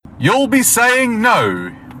You'll be saying no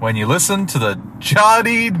when you listen to the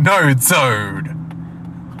Jardy Nodesode.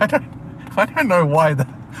 I don't know why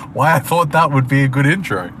I thought that would be a good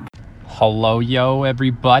intro. Hello, yo,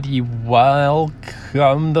 everybody.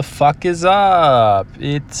 Welcome. The fuck is up?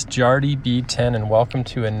 It's Jardy B10, and welcome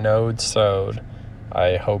to a Nodesode.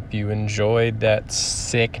 I hope you enjoyed that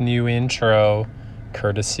sick new intro,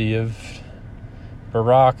 courtesy of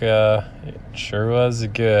Baraka. It sure was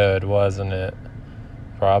good, wasn't it?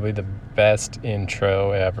 Probably the best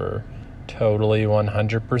intro ever. Totally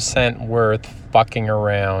 100% worth fucking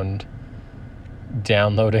around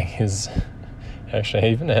downloading his...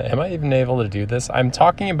 Actually, am I even able to do this? I'm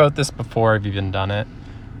talking about this before I've even done it.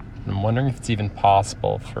 I'm wondering if it's even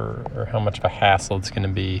possible or how much of a hassle it's going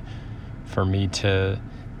to be for me to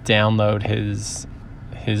download his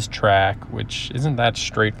track, which isn't that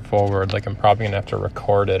straightforward. Like, I'm probably going to have to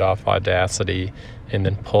record it off Audacity and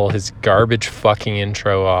then pull his garbage fucking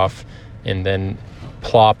intro off and then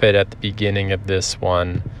plop it at the beginning of this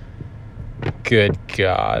one. Good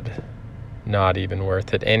God. Not even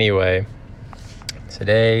worth it. Anyway,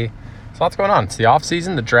 today, there's lots going on. It's the off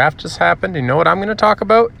season. The draft just happened. You know what I'm going to talk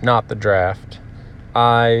about? Not the draft.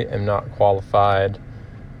 I am not qualified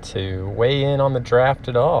to weigh in on the draft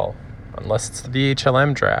at all, unless it's the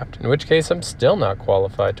VHLM draft, in which case I'm still not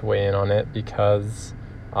qualified to weigh in on it because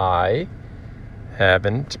I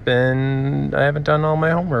haven't done all my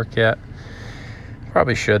homework yet.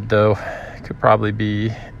 Probably should, though. Could probably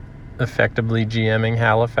be effectively GMing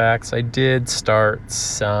Halifax. I did start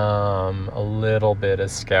a little bit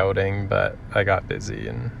of scouting, but I got busy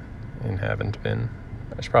and haven't been.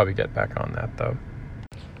 I should probably get back on that, though.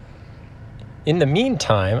 In the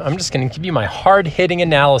meantime, I'm just going to give you my hard-hitting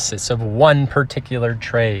analysis of one particular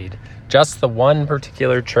trade. Just the one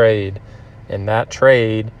particular trade. And that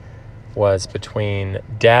trade was between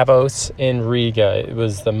Davos and Riga. It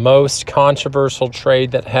was the most controversial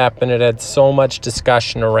trade that happened. It had so much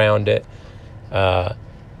discussion around it. And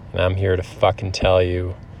I'm here to fucking tell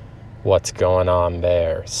you what's going on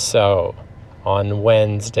there. So, on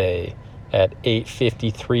Wednesday at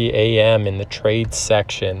 8:53 a.m. in the trade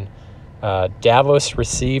section, Davos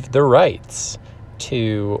received the rights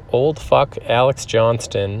to old fuck Alex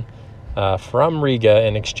Johnston from Riga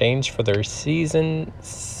in exchange for their season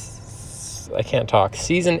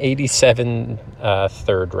 87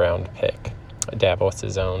 third round pick,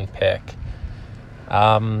 Davos's own pick.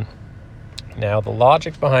 Now, the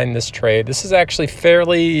logic behind this trade, this is actually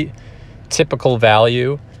fairly typical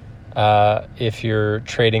value if you're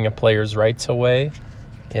trading a player's rights away.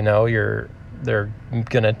 You know, they're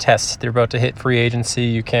going to test. They're about to hit free agency.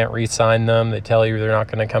 You can't re-sign them. They tell you they're not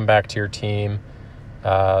going to come back to your team.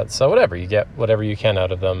 So whatever, you get whatever you can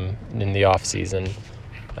out of them in the off season.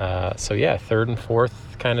 So yeah, third and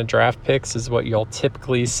fourth kind of draft picks is what you'll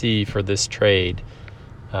typically see for this trade,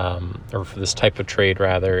 or for this type of trade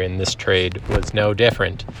rather. And this trade was no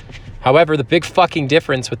different. However, the big fucking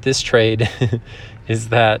difference with this trade is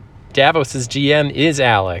that Davos's GM is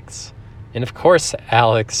Alex. And of course,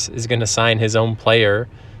 Alex is going to sign his own player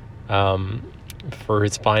for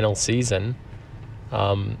his final season.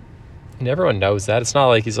 And everyone knows that. It's not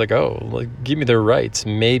like he's like, oh, like, give me their rights.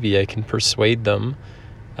 Maybe I can persuade them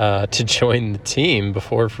to join the team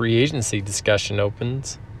before free agency discussion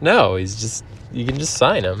opens. No, you can just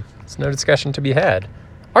sign him. There's no discussion to be had.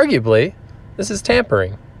 Arguably, this is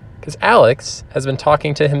tampering because Alex has been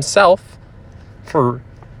talking to himself for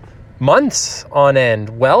months on end,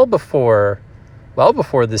 well before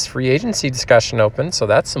this free agency discussion opened. So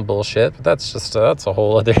that's some bullshit. But that's a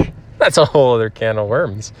whole other can of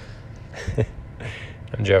worms.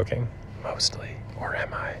 I'm joking, mostly, or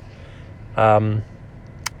am I?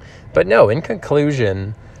 But no, in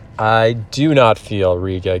conclusion, I do not feel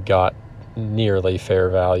Riga got nearly fair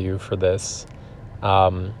value for this.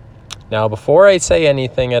 Now, before I say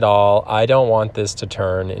anything at all, I don't want this to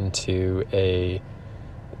turn into a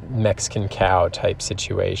Mexican cow type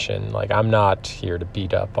situation. Like, I'm not here to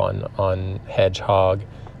beat up on Hedgehog.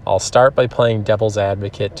 I'll start by playing devil's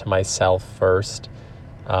advocate to myself first.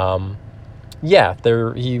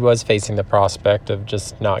 He was facing the prospect of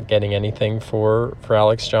just not getting anything for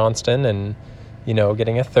Alex Johnston, and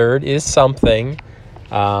getting a third is something.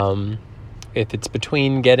 If it's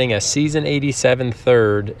between getting a season 87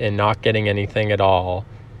 third and not getting anything at all,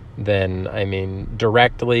 then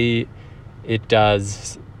directly it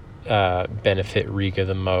does benefit Riga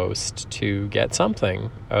the most to get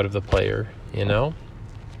something out of the player,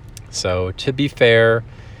 So to be fair,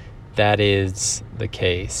 that is the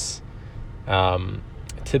case.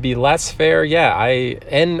 To be less fair,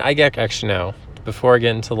 before I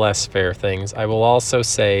get into less fair things, I will also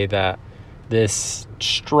say that this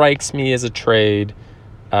strikes me as a trade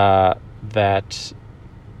that,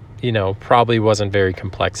 probably wasn't very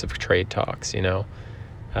complex of trade talks,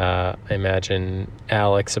 I imagine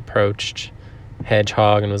Alex approached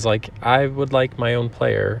Hedgehog and was like, I would like my own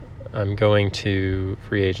player. I'm going to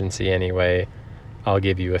free agency anyway. I'll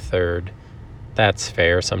give you a third. That's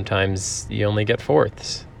fair. Sometimes you only get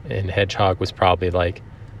fourths. And Hedgehog was probably like,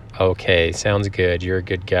 okay, sounds good. You're a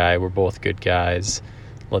good guy. We're both good guys.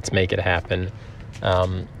 Let's make it happen.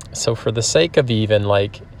 So for the sake of even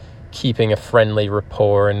keeping a friendly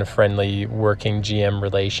rapport and a friendly working GM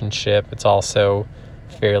relationship, it's also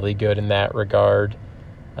fairly good in that regard.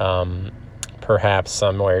 Perhaps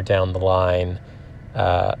somewhere down the line,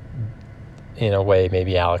 in a way,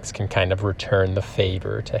 maybe Alex can kind of return the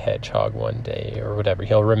favor to Hedgehog one day or whatever.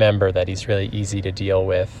 He'll remember that he's really easy to deal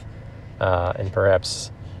with, and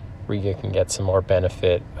perhaps Riga can get some more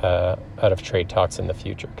benefit out of trade talks in the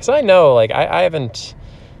future. Because I know, I haven't...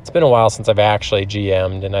 It's been a while since I've actually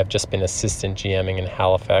GM'd, and I've just been assistant GMing in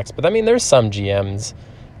Halifax. But, there's some GMs,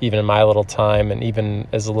 even in my little time, and even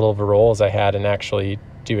as little of a role as I had in actually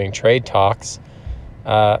doing trade talks,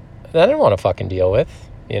 that I didn't want to fucking deal with,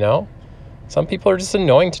 Some people are just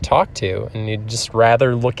annoying to talk to, and you'd just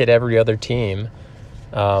rather look at every other team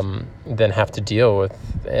than have to deal with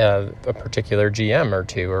a particular GM or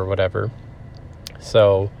two or whatever.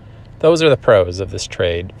 So those are the pros of this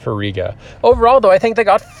trade for Riga. Overall, though, I think they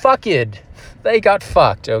got fucked. They got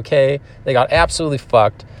fucked, okay? They got absolutely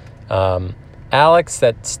fucked. Alex,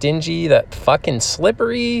 that stingy, that fucking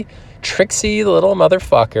slippery, tricksy little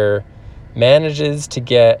motherfucker, manages to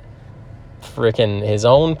get freaking his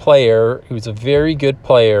own player, who's a very good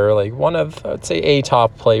player, one of, I'd say, a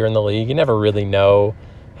top player in the league. You never really know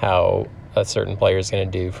how a certain player is going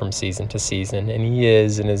to do from season to season, and he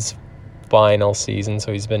is in his final season,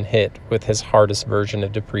 so he's been hit with his hardest version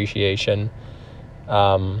of depreciation.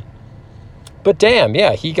 But damn,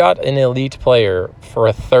 yeah, he got an elite player for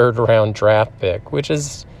a third-round draft pick, which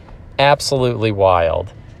is absolutely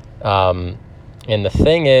wild. And the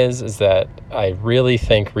thing is that I really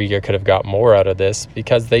think Riga could have got more out of this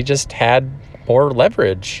because they just had more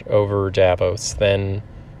leverage over Davos than,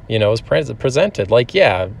 was presented.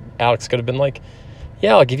 Alex could have been like,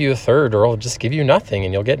 yeah, I'll give you a third, or I'll just give you nothing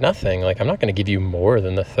and you'll get nothing. I'm not going to give you more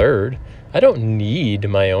than the third. I don't need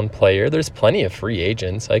my own player. There's plenty of free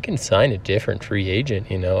agents. I can sign a different free agent,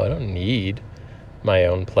 I don't need my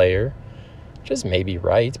own player. Which is maybe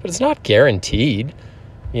right, but it's not guaranteed.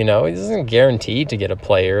 It isn't guaranteed to get a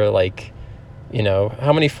player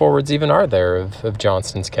how many forwards even are there of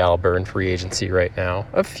Johnston's caliber in free agency right now?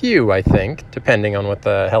 A few, I think, depending on what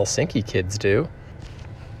the Helsinki kids do.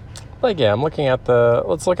 I'm looking at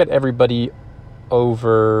let's look at everybody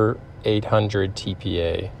over 800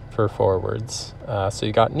 TPA for forwards. So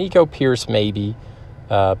you got Nico Pierce, maybe.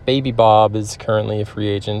 Baby Bob is currently a free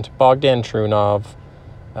agent. Bogdan Trunov,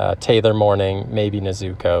 Taylor Morning, maybe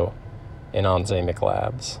Nezuko, and Anze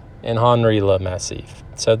McLabs, and Henri Lemassif.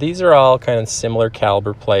 So these are all kind of similar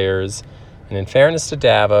caliber players. And in fairness to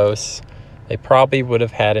Davos, they probably would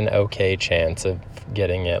have had an okay chance of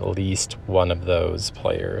getting at least one of those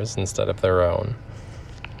players instead of their own.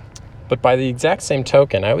 But by the exact same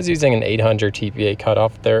token, I was using an 800 TPA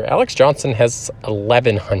cutoff there. Alex Johnston has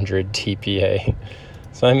 1100 TPA.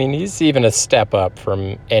 So, he's even a step up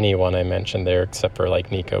from anyone I mentioned there, except for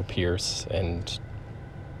Nico Pierce, and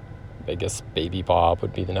I guess Baby Bob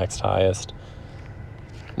would be the next highest.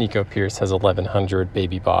 Nico Pierce has 1100,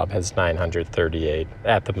 Baby Bob has 938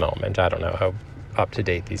 at the moment. I don't know how up to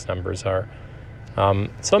date these numbers are.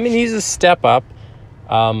 So he's a step up.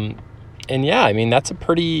 And yeah, that's a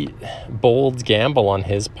pretty bold gamble on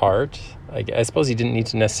his part. I suppose he didn't need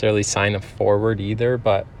to necessarily sign a forward either,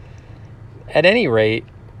 but at any rate,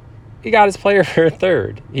 he got his player for a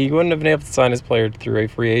third. He wouldn't have been able to sign his player through a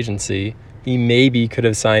free agency. He maybe could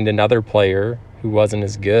have signed another player who wasn't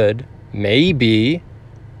as good. Maybe.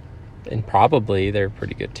 And probably they're a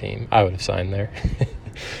pretty good team. I would have signed there.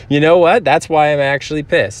 You know what? That's why I'm actually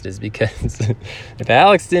pissed, is because if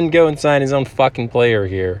Alex didn't go and sign his own fucking player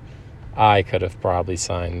here, I could have probably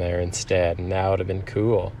signed there instead, and that would have been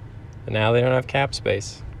cool. But now they don't have cap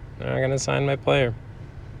space. They're not going to sign my player.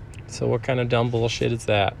 So what kind of dumb bullshit is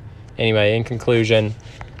that? Anyway, in conclusion,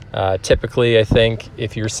 typically I think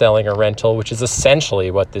if you're selling a rental, which is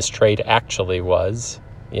essentially what this trade actually was,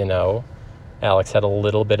 Alex had a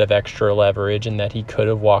little bit of extra leverage in that he could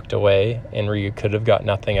have walked away and Riga could have got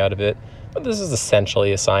nothing out of it. But this is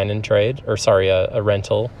essentially a a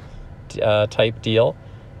rental type deal.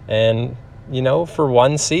 And, for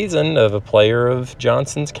one season of a player of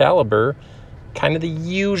Johnson's caliber, kind of the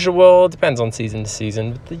usual, depends on season to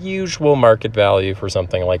season, but the usual market value for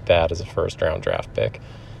something like that is a first-round draft pick.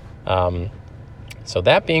 So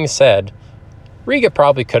that being said, Riga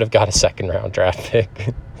probably could have got a second-round draft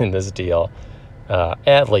pick in this deal,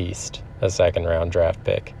 at least a second-round draft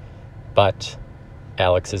pick. But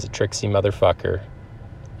Alex is a tricksy motherfucker.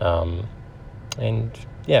 And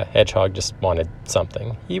yeah, Hedgehog just wanted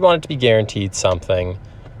something. He wanted to be guaranteed something.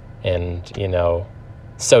 And, you know,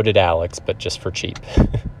 so did Alex, but just for cheap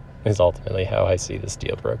is ultimately how I see this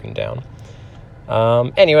deal broken down.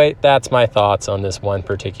 Anyway, that's my thoughts on this one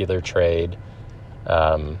particular trade.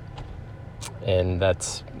 And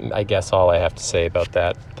that's, I guess, all I have to say about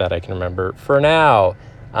that I can remember for now.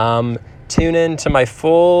 Tune in to my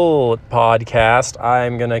full podcast.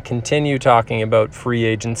 I'm going to continue talking about free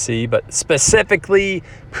agency, but specifically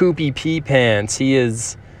Poopy Pee Pants. He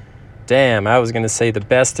is, damn, I was going to say the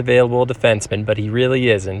best available defenseman, but he really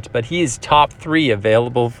isn't. But he's top 3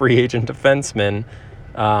 available free agent defenseman.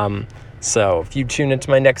 So if you tune into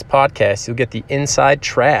my next podcast, you'll get the inside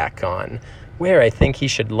track on where I think he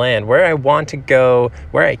should land, where I want to go,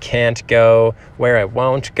 where I can't go, where I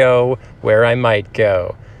won't go, where I might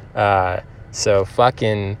go. So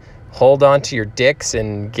fucking hold on to your dicks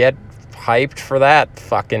and get hyped for that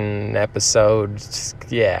fucking episode.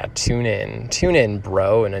 Yeah, tune in,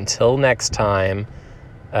 bro. And until next time,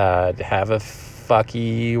 have a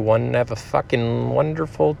fucking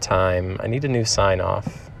wonderful time. I need a new sign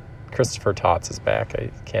off. Christopher Tots is back.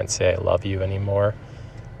 I can't say I love you anymore.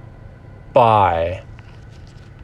 Bye.